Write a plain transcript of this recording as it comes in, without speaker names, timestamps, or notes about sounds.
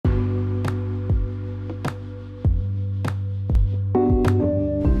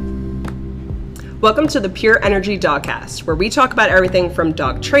Welcome to the Pure Energy Dogcast, where we talk about everything from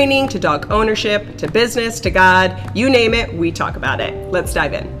dog training to dog ownership to business to God. You name it, we talk about it. Let's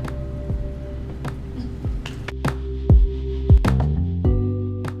dive in.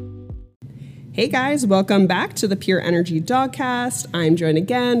 Hey guys, welcome back to the Pure Energy Dogcast. I'm joined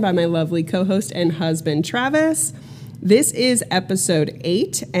again by my lovely co-host and husband, Travis. This is episode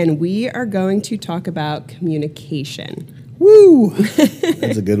 8, and we are going to talk about communication. Woo!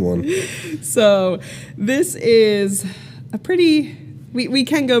 That's a good one. So this is a pretty, we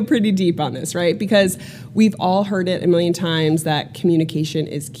can go pretty deep on this, right? Because we've all heard it a million times that communication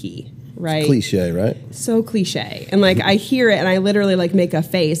is key, right? It's cliche, right? So cliche. And like I hear it and I literally like make a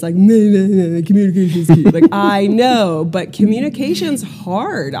face like, nah, communication is key. Like I know, but communication's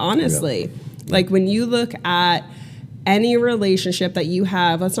hard, honestly. Yeah. Like when you look at any relationship that you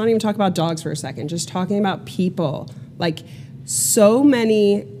have, let's not even talk about dogs for a second, just talking about people. Like so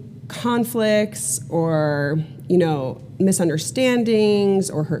many conflicts or,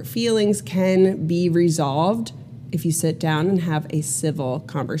 misunderstandings or hurt feelings can be resolved if you sit down and have a civil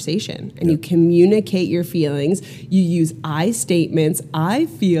conversation and you communicate your feelings. You use I statements, I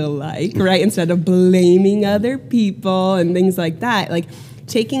feel like, right? Instead of blaming other people and things like that. Like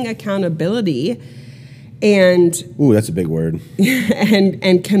taking accountability. And ooh, that's a big word.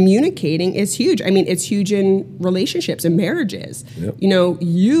 and communicating is huge. I mean, it's huge in relationships and marriages. Yep.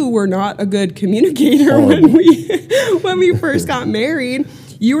 You were not a good communicator when we first got married.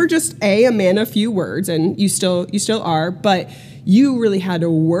 You were just a man of few words, and you still are. But you really had to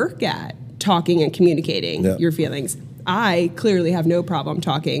work at talking and communicating your feelings. I clearly have no problem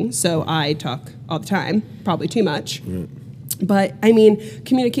talking, so I talk all the time, probably too much. But I mean,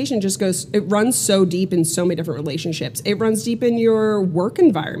 communication it runs so deep in so many different relationships. It runs deep in your work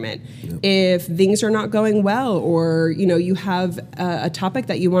environment. Yep. If things are not going well, or, you have a topic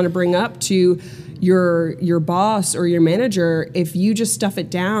that you want to bring up to your boss or your manager, if you just stuff it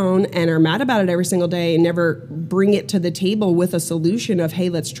down and are mad about it every single day and never bring it to the table with a solution of, hey,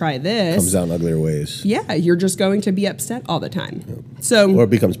 let's try this. Comes out in uglier ways. Yeah, you're just going to be upset all the time. Yep. Or it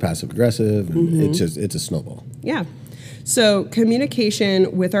becomes passive aggressive. And it's a snowball. Yeah. So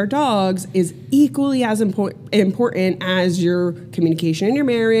communication with our dogs is equally as important as your communication in your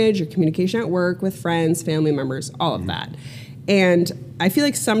marriage, your communication at work with friends, family members, all of that. And I feel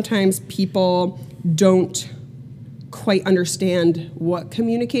like sometimes people don't quite understand what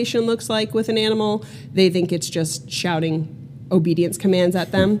communication looks like with an animal. They think it's just shouting obedience commands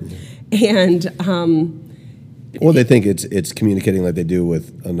at them. And well, they think it's communicating like they do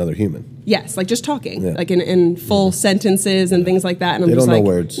with another human. Yes, like just talking, like in full sentences and things like that. And I'm they just don't like, know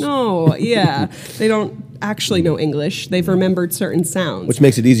words. No, yeah, they don't actually know English. They've remembered certain sounds, which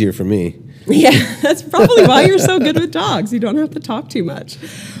makes it easier for me. Yeah, that's probably why you're so good with dogs. You don't have to talk too much.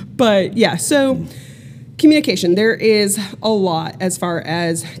 But yeah, so communication, there is a lot as far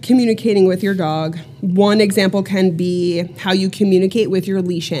as communicating with your dog. One example can be how you communicate with your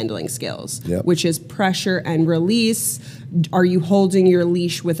leash handling skills, which is pressure and release. Are you holding your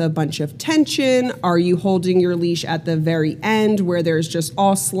leash with a bunch of tension? Are you holding your leash at the very end where there's just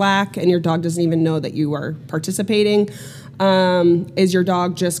all slack and your dog doesn't even know that you are participating? Is your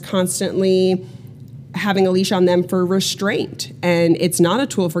dog just constantly having a leash on them for restraint? And it's not a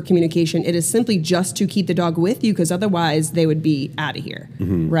tool for communication. It is simply just to keep the dog with you, because otherwise they would be out of here,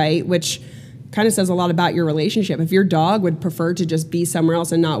 right? Which kind of says a lot about your relationship. If your dog would prefer to just be somewhere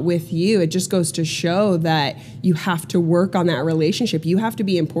else and not with you, it just goes to show that you have to work on that relationship. You have to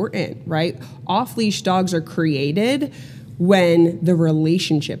be important, right? Off-leash dogs are created when the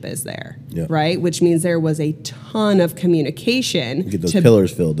relationship is there, right? Which means there was a ton of communication. Get those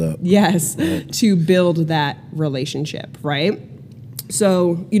pillars filled up. Yes, to build that relationship, right?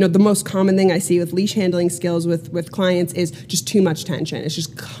 So, the most common thing I see with leash handling skills with clients is just too much tension. It's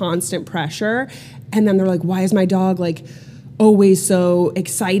just constant pressure. And then they're like, why is my dog like always so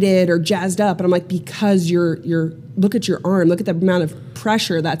excited or jazzed up? And I'm like, because you're look at your arm, look at the amount of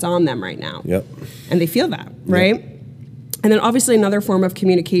pressure that's on them right now. Yep. And they feel that, right? Yep. And then obviously another form of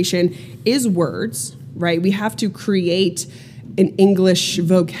communication is words, right? We have to create an English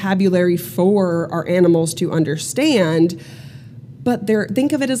vocabulary for our animals to understand. But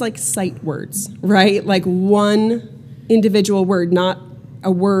think of it as like sight words, right? Like one individual word, not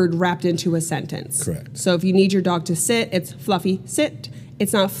a word wrapped into a sentence. Correct. So if you need your dog to sit, it's Fluffy, sit.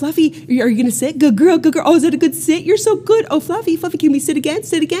 It's not Fluffy, are you going to sit? Good girl, good girl. Oh, is that a good sit? You're so good. Oh, Fluffy, can we sit again?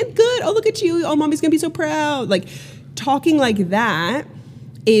 Sit again? Good. Oh, look at you. Oh, mommy's going to be so proud. Like talking like that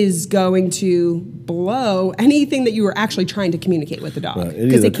is going to blow anything that you were actually trying to communicate with the dog.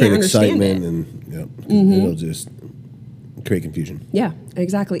 Because they can't understand it. And it'll just create confusion. Yeah,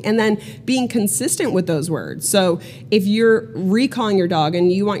 exactly. And then being consistent with those words. So if you're recalling your dog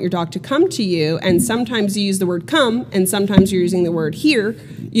and you want your dog to come to you, and sometimes you use the word come and sometimes you're using the word here,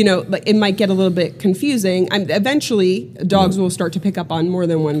 you know, like it might get a little bit confusing. Eventually, dogs will start to pick up on more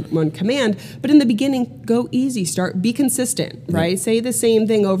than one command. But in the beginning, go easy. Be consistent, right? Say the same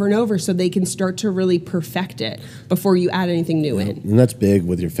thing over and over so they can start to really perfect it before you add anything new in. And that's big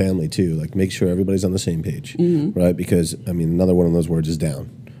with your family too. Like make sure everybody's on the same page, right? Because I mean, another one of those words is down,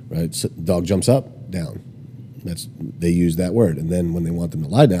 right? So dog jumps up, down. They use that word, and then when they want them to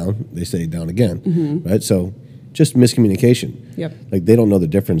lie down, they say down again, right? So just miscommunication. Yep. Like they don't know the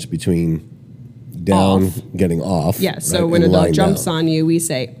difference between down, getting off. Yeah. So when a dog jumps on you, we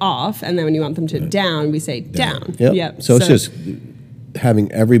say off, and then when you want them to down, we say down. Yep. So it's just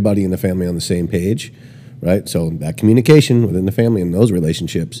having everybody in the family on the same page. Right, so that communication within the family and those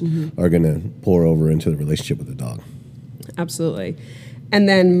relationships are going to pour over into the relationship with the dog. Absolutely. And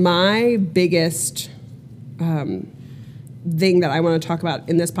then my biggest thing that I want to talk about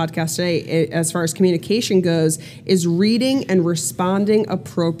in this podcast today, as far as communication goes, is reading and responding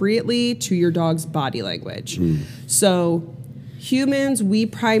appropriately to your dog's body language. So humans, we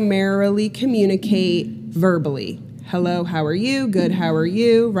primarily communicate verbally. Hello, how are you? Good, how are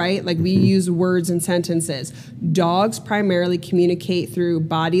you? Right? Like we use words and sentences. Dogs primarily communicate through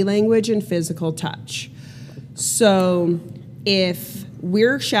body language and physical touch. So if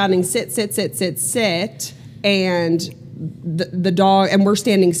we're shouting sit, sit, sit, sit, sit, and the dog, and we're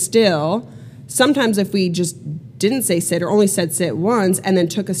standing still, sometimes if we just didn't say sit or only said sit once and then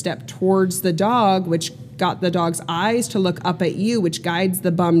took a step towards the dog, which got the dog's eyes to look up at you, which guides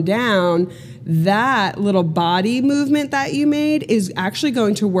the bum down, that little body movement that you made is actually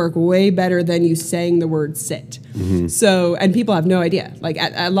going to work way better than you saying the word sit. So, and people have no idea. Like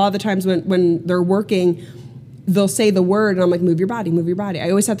a lot of the times when they're working, they'll say the word and I'm like, move your body, move your body. I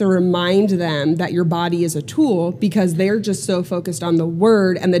always have to remind them that your body is a tool because they're just so focused on the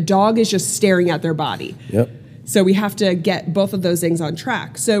word and the dog is just staring at their body. Yep. So we have to get both of those things on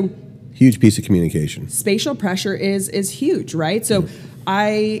track. So huge piece of communication. Spatial pressure is huge, right? So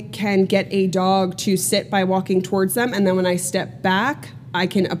I can get a dog to sit by walking towards them, and then when I step back, I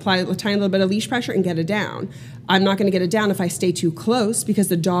can apply a tiny little bit of leash pressure and get it down. I'm not going to get it down if I stay too close because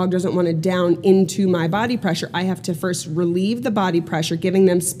the dog doesn't want to down into my body pressure. I have to first relieve the body pressure, giving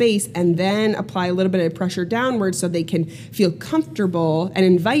them space, and then apply a little bit of pressure downward so they can feel comfortable and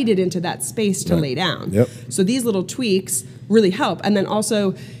invited into that space to lay down. Yep. So these little tweaks really help. And then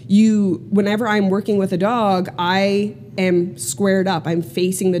also whenever I'm working with a dog, I am squared up. I'm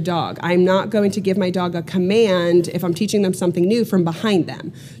facing the dog. I'm not going to give my dog a command if I'm teaching them something new from behind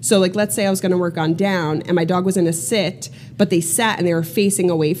them. So like, let's say I was going to work on down and my dog was in a sit, but they sat and they were facing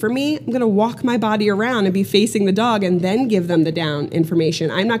away from me. I'm going to walk my body around and be facing the dog and then give them the down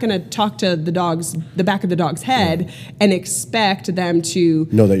information. I'm not going to talk to the back of the dog's head and expect them to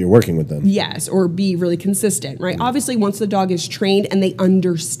know that you're working with them. Yes, or be really consistent, right? Obviously, once the dog is trained and they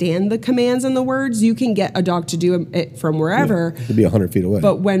understand the commands and the words, you can get a dog to do it from wherever. It could be 100 feet away.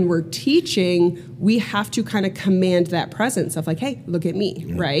 But when we're teaching, we have to kind of command that presence of like, hey, look at me,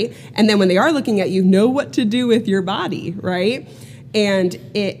 right? And then when they are looking at you, know what to do with your body, right? And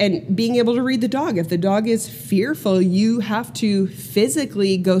being able to read the dog. If the dog is fearful, you have to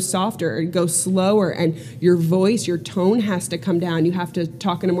physically go softer, go slower, and your voice, your tone has to come down. You have to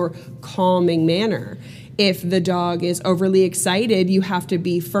talk in a more calming manner. If the dog is overly excited, you have to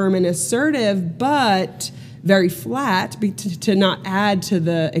be firm and assertive, but very flat to not add to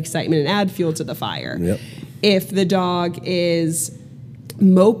the excitement and add fuel to the fire. Yep. If the dog is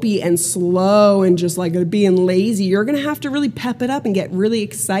mopey and slow and just like being lazy, you're going to have to really pep it up and get really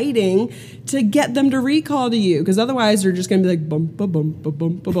exciting to get them to recall to you, because otherwise they're just going to be like bump, bump, bump,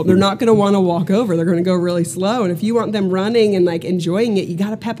 bump, bump. They're not going to want to walk over. They're going to go really slow. And if you want them running and like enjoying it, you got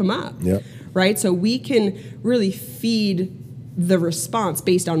to pep them up. Yep. Right? So we can really feed the response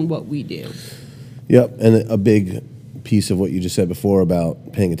based on what we do. Yep, and a big piece of what you just said before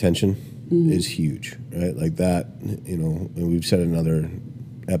about paying attention is huge, right? Like that, you know, and we've said it in other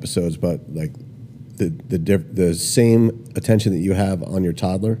episodes, but like the same attention that you have on your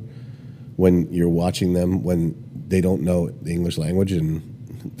toddler when you're watching them when they don't know the English language and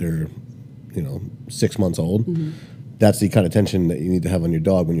they're, 6 months old, that's the kind of attention that you need to have on your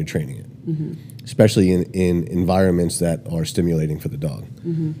dog when you're training it, especially in environments that are stimulating for the dog.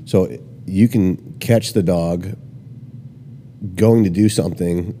 So you can catch the dog going to do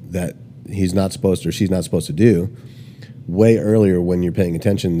something that he's not supposed to or she's not supposed to do way earlier when you're paying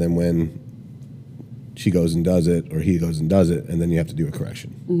attention than when she goes and does it or he goes and does it, and then you have to do a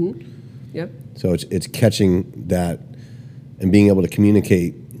correction. Yep. So it's catching that and being able to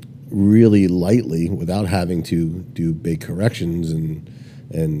communicate really lightly without having to do big corrections and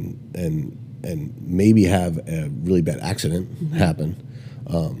maybe have a really bad accident happen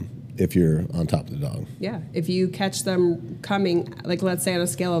if you're on top of the dog. Yeah, if you catch them coming, like let's say on a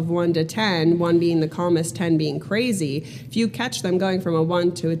scale of 1 to 10, 1 being the calmest, 10 being crazy, if you catch them going from a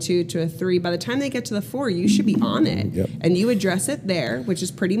 1 to a 2 to a 3, by the time they get to the 4, you should be on it. Yep. And you address it there, which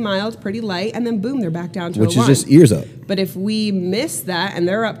is pretty mild, pretty light, and then boom, they're back down to which a 1. Which is just ears up. But if we miss that and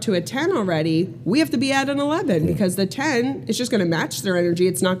they're up to a 10 already, we have to be at an 11 because the 10 is just going to match their energy.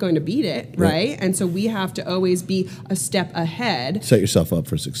 It's not going to beat it, right? And so we have to always be a step ahead. Set yourself up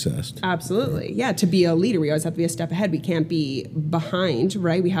for success. Absolutely. Yeah, to be a leader, we always have to be a step ahead. We can't be behind,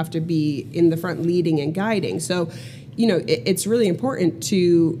 right? We have to be in the front leading and guiding. So, you know, it's really important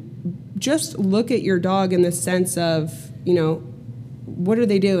to just look at your dog in the sense of, you know, what are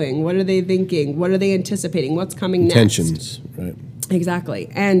they doing? What are they thinking? What are they anticipating? What's coming next? Intentions, right? Exactly.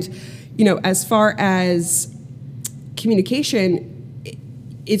 And, you know, as far as communication,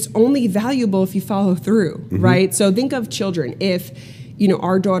 it's only valuable if you follow through, right? So think of children. If, you know,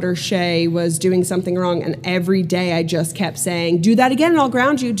 our daughter Shay was doing something wrong and every day I just kept saying, do that again and I'll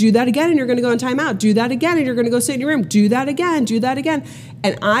ground you. Do that again and you're going to go in timeout. Do that again and you're going to go sit in your room. Do that again. Do that again.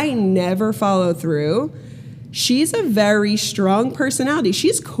 And I never follow through. She's a very strong personality.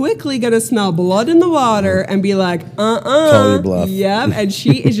 She's quickly going to smell blood in the water and be like, Call your bluff. Yep. And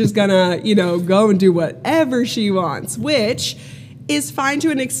she is just going to, you know, go and do whatever she wants, which is fine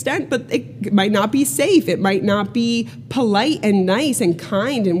to an extent, but it might not be safe. It might not be polite and nice and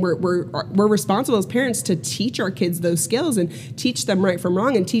kind. And we're responsible as parents to teach our kids those skills and teach them right from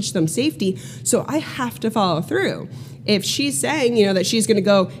wrong and teach them safety. So I have to follow through. If she's saying, you know, that she's going to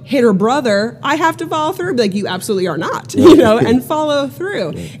go hit her brother, I have to follow through. Be like, you absolutely are not, you know, and follow through.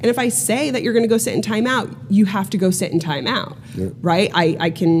 And if I say that you're going to go sit in timeout, you have to go sit in timeout, right? I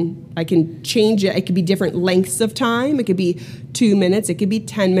can change it. It could be different lengths of time. It could be 2 minutes. It could be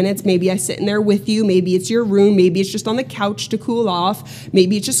 10 minutes. Maybe I sit in there with you. Maybe it's your room. Maybe it's just on the couch to cool off.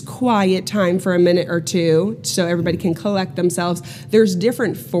 Maybe it's just quiet time for a minute or two so everybody can collect themselves. There's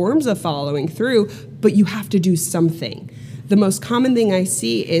different forms of following through, but you have to do something. The most common thing I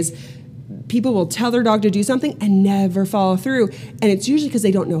see is people will tell their dog to do something and never follow through. And it's usually because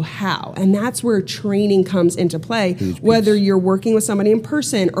they don't know how. And that's where training comes into play. Whether you're working with somebody in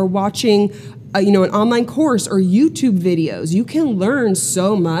person or watching an online course or YouTube videos, you can learn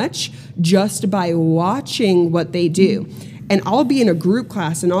so much just by watching what they do. And I'll be in a group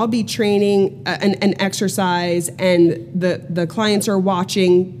class and I'll be training an exercise and the clients are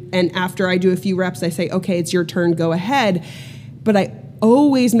watching. And after I do a few reps, I say, okay, it's your turn, go ahead. But I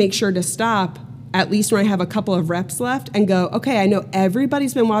always make sure to stop, at least when I have a couple of reps left, and go, okay, I know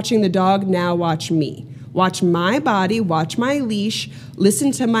everybody's been watching the dog, now watch me. Watch my body, watch my leash,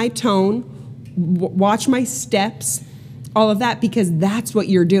 listen to my tone, watch my steps, all of that, because that's what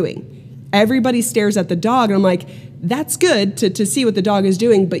you're doing. Everybody stares at the dog, and I'm like, that's good to see what the dog is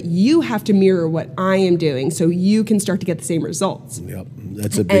doing, but you have to mirror what I am doing so you can start to get the same results. Yep,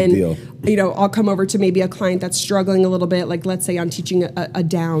 that's a big deal. You know, I'll come over to maybe a client that's struggling a little bit, like let's say I'm teaching a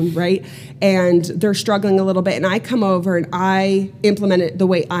down, right? And they're struggling a little bit, and I come over and I implement it the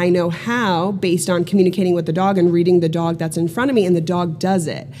way I know how based on communicating with the dog and reading the dog that's in front of me, and the dog does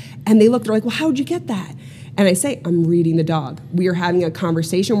it. And they look, they're like, well, how'd you get that? And I say, I'm reading the dog. We are having a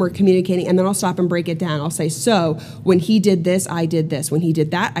conversation, we're communicating, and then I'll stop and break it down. I'll say, so when he did this, I did this. When he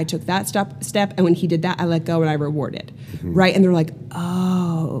did that, I took that step, and when he did that, I let go and I rewarded, right? And they're like,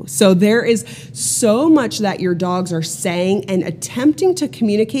 oh. So there is so much that your dogs are saying and attempting to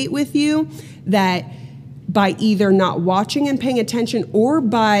communicate with you that by either not watching and paying attention or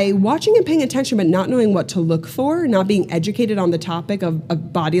by watching and paying attention but not knowing what to look for, not being educated on the topic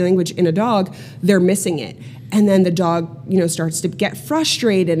of body language in a dog, they're missing it. And then the dog, you know, starts to get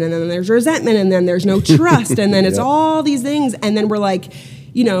frustrated, and then there's resentment, and then there's no trust, and then it's all these things, and then we're like,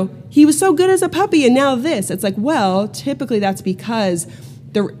 you know, he was so good as a puppy and now this. It's like, well, typically that's because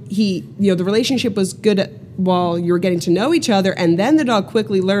the relationship was good while you were getting to know each other, and then the dog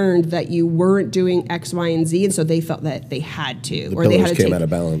quickly learned that you weren't doing X, Y, and Z, and so they felt that they had to. The pillars came out of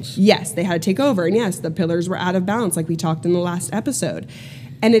balance. Yes, they had to take over, and yes, the pillars were out of balance, like we talked in the last episode.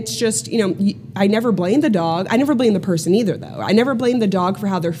 And it's just, you know, I never blame the dog. I never blame the person either, though. I never blame the dog for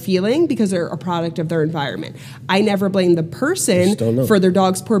how they're feeling because they're a product of their environment. I never blame the person for their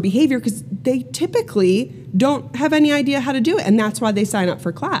dog's poor behavior because they typically don't have any idea how to do it, and that's why they sign up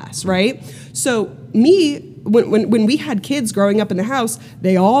for class, right? So me when we had kids growing up in the house,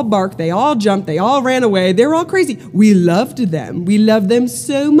 they all barked, they all jumped, they all ran away, they were all crazy. We loved them. We loved them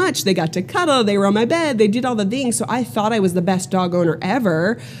so much. They got to cuddle, they were on my bed, they did all the things. So I thought I was the best dog owner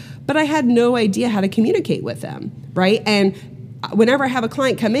ever, but I had no idea how to communicate with them, right? And whenever I have a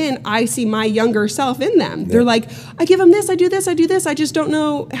client come in, I see my younger self in them. They're like, I give them this, I do this, I do this. I just don't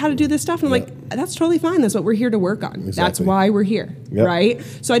know how to do this stuff. And I'm like, that's totally fine. That's what we're here to work on. Exactly. That's why we're here, right?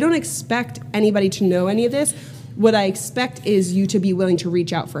 So I don't expect anybody to know any of this. What I expect is you to be willing to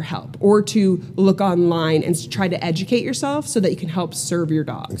reach out for help or to look online and try to educate yourself so that you can help serve your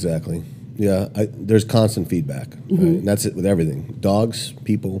dog. Exactly. Yeah, there's constant feedback. Right? And that's it with everything. Dogs,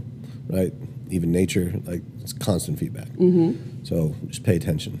 people, right? Even nature, like it's constant feedback. So just pay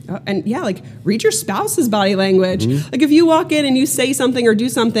attention. And yeah, like read your spouse's body language. Like if you walk in and you say something or do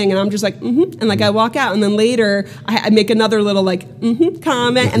something and I'm just like, and like I walk out and then later I make another little like,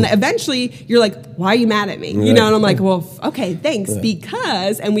 comment. And eventually you're like, why are you mad at me? You know, and I'm like, well, okay, thanks.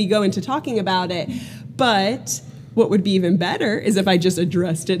 Because, and we go into talking about it. But what would be even better is if I just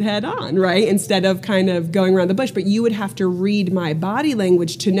addressed it head on, right? Instead of kind of going around the bush. But you would have to read my body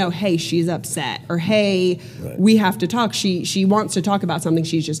language to know, hey, she's upset. Or, hey, we have to talk. She wants to talk about something,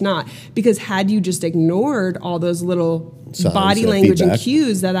 she's just not. Because had you just ignored all those little signs, body language feedback, and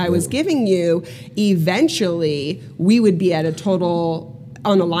cues that I was giving you, eventually we would be at a total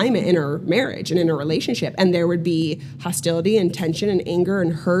unalignment in our marriage and in our relationship. And there would be hostility and tension and anger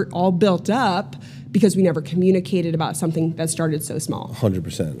and hurt all built up because we never communicated about something that started so small.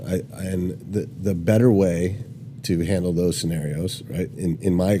 100%. And the better way to handle those scenarios, right,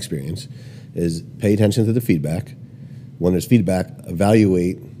 in my experience, is pay attention to the feedback. When there's feedback,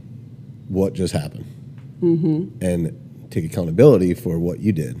 evaluate what just happened. And take accountability for what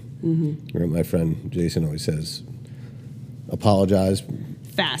you did. My friend Jason always says, apologize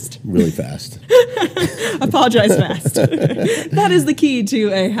fast. Really fast. Apologize fast. That is the key to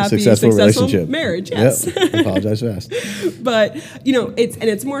a happy, successful relationship. Marriage. Yes. Apologize fast. But, you know,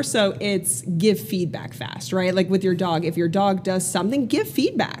 it's more so it's give feedback fast, right? Like with your dog, if your dog does something, give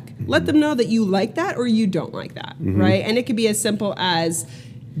feedback. Let them know that you like that or you don't like that, right? And it could be as simple as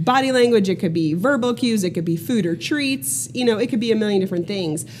body language, it could be verbal cues, it could be food or treats, you know, it could be a million different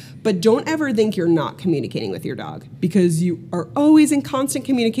things. But don't ever think you're not communicating with your dog, because you are always in constant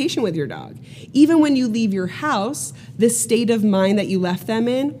communication with your dog. Even when you leave your house, this state of mind that you left them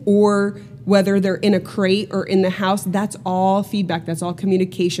in, or whether they're in a crate or in the house, that's all feedback, that's all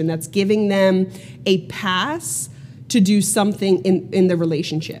communication, that's giving them a pass to do something in the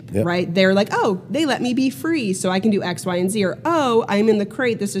relationship, right? They're like, oh, they let me be free so I can do X, Y, and Z. Or, oh, I'm in the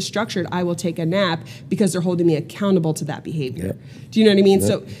crate, this is structured, I will take a nap, because they're holding me accountable to that behavior. Do you know what I mean?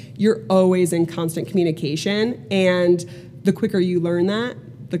 So you're always in constant communication, and the quicker you learn that,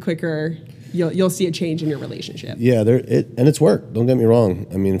 the quicker you'll see a change in your relationship. Yeah, and it's worked. Don't get me wrong.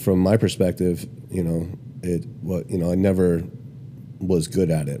 I mean, from my perspective, I never was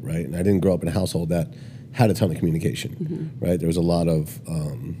good at it, right? And I didn't grow up in a household that had a ton of communication, right? There was a lot of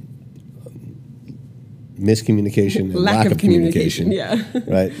miscommunication and lack of communication,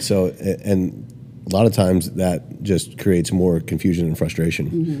 right? So, and a lot of times that just creates more confusion and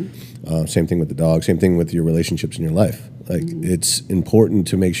frustration. Same thing with the dog, same thing with your relationships in your life. Like, it's important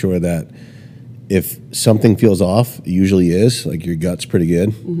to make sure that if something feels off, it usually is, like your gut's pretty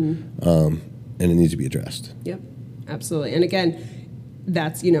good, and it needs to be addressed. Yep, absolutely. And again,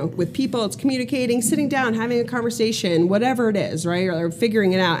 that's, you know, with people, it's communicating, sitting down, having a conversation, whatever it is, right? Or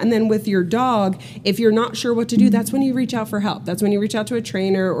figuring it out. And then with your dog, if you're not sure what to do, that's when you reach out for help. That's when you reach out to a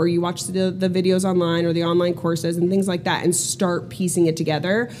trainer, or you watch the videos online or the online courses and things like that and start piecing it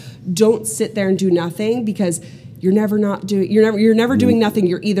together. Don't sit there and do nothing, because you're never doing nothing.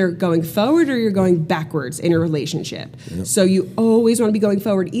 You're either going forward or you're going backwards in a relationship. So you always want to be going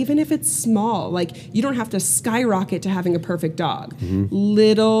forward, even if it's small. Like, you don't have to skyrocket to having a perfect dog.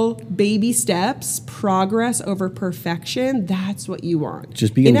 Little baby steps, progress over perfection. That's what you want.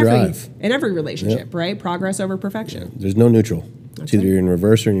 Just be in drive. In every relationship, right? Progress over perfection. There's no neutral. It's either you're in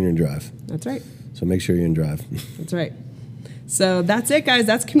reverse or you're in drive. That's right. So make sure you're in drive. That's right. So that's it, guys.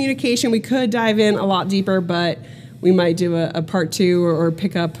 That's communication. We could dive in a lot deeper, but we might do a part 2 or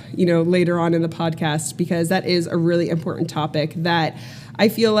pick up, later on in the podcast, because that is a really important topic that I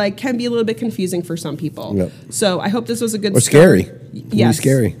feel like can be a little bit confusing for some people. So I hope this was a good start. Or scary. Yes.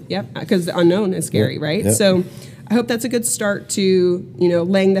 Scary. Yep, because the unknown is scary, right? So I hope that's a good start to,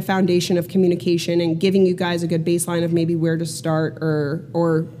 laying the foundation of communication and giving you guys a good baseline of maybe where to start,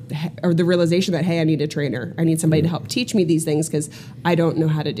 or the realization that, hey, I need a trainer. I need somebody to help teach me these things, because I don't know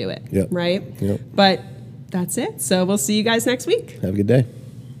how to do it, right? But that's it. So we'll see you guys next week. Have a good day.